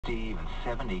Even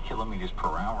 70 kilometers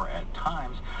per hour at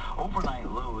times. Overnight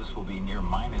lows will be near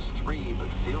 -3, but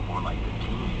feel more like the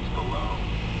teens below.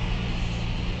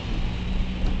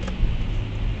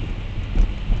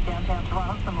 Downtown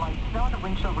Toronto, some light snow and a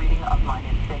wind chill reading of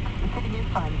 -6. The city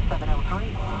news time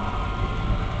 7:03.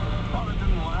 Well, it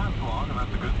didn't last long, and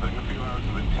that's a good thing. A few hours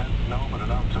of intense snow, but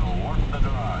enough to warm the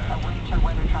drive. A winter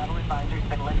weather travel advisory has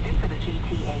been lifted for the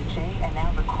GTHA, and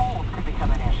now the cold could become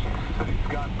an issue. City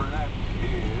Scott Burnett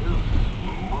is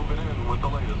moving in with the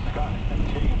latest. Scott,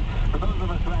 geez, for those of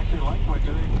us who actually like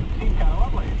winter, they seem kind of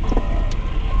lovely.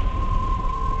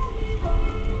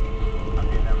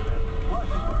 Okay, never that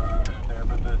slush there,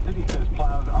 but the city says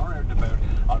plows are out and about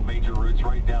on major routes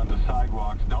right down to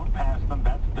sidewalks. Don't pass them.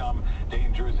 That's dumb,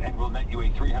 dangerous, and will net you a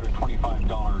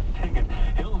 $325 ticket.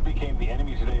 Hills became the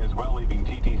enemy today as well, leaving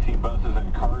TTC buses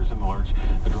and cars in the lurch.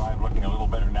 The drive looking a little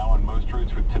better now on most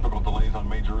routes, with typical delays on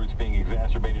major routes being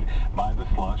exacerbated by the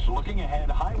slush. Looking ahead,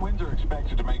 high winds are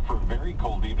expected to make for a very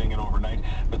cold evening and overnight,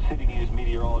 but City News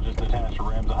meteorologist Natasha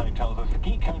Ramsahide tells us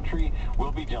ski country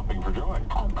will be jumping for joy.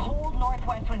 A cold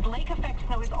northwest wind, lake effect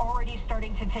snow is already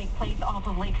starting to take place off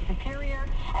of Lake Superior,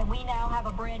 and we now have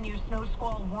a brand new snow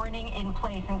squall warning in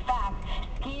place. In fact,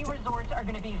 ski resorts are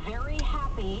going to be very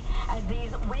happy as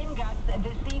these wind gusts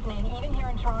this evening, even here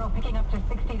in Toronto, picking up to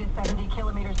 60 to 70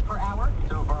 kilometers per hour.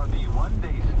 So far, the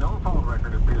one-day snowfall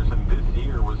record at Pearson this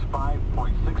year was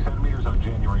 5.6 centimeters on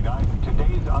January 9th.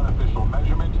 Today's unofficial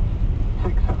measurement,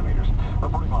 6 centimeters.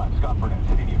 Reporting live, Scott Burnett,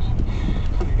 City News.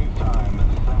 City News time,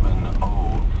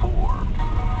 7:04.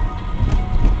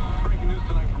 Breaking news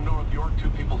tonight from North York. 2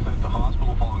 people sent to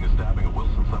hospital following a stabbing at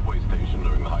Wilson subway station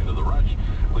during the height of the rush.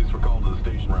 Police were called to the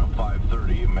station around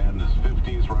 5:30. A man in his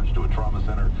 50s rushed to a trauma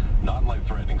center.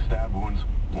 Non-life-threatening stab wounds.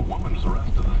 A woman was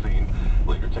arrested at the scene.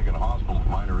 Later taken to hospital with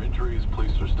minor injuries.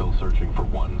 Police are still searching for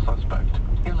one suspect.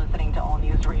 You're listening to All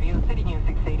News Radio, City News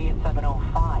 680 at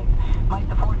 7:05. Might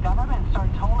the Ford government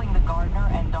start tolling the Gardner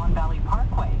and Don Valley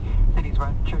Parkway? City's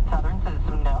Richard Southern says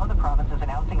no. The province is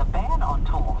announcing a ban on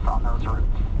tolls on those routes.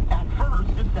 At first,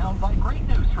 it sounds like great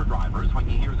news for drivers when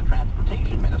you hear the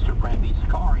Transportation Minister,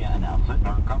 Sakaria, announce it.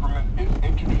 Our government is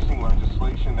introducing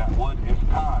legislation that would, if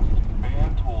passed,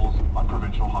 ban tolls on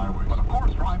provincial highways. But of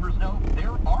course, drivers know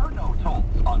there are no tolls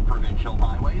on provincial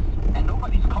highways, and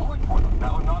nobody's calling for them.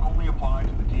 That would not only apply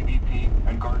to the DVP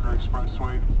and Gardner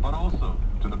Expressway, but also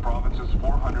to the province's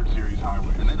 400 series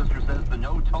highways. The minister says the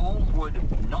no tolls would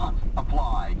not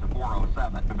apply to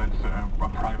 407. That's a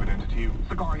private entity.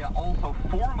 Sakaria also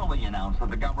formally announced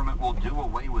that the government will do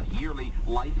away with yearly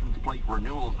license plate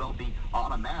renewals. They'll be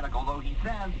automatic, although he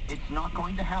says it's not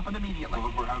going to happen immediately.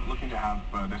 Well, we're looking to have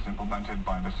this implemented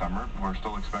by the summer. We're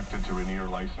still expected to renew your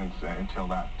license until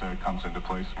that comes into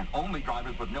place. And only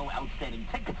drivers with no outstanding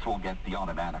tickets will get the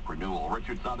automatic renewal.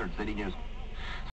 Richard Southern, City News.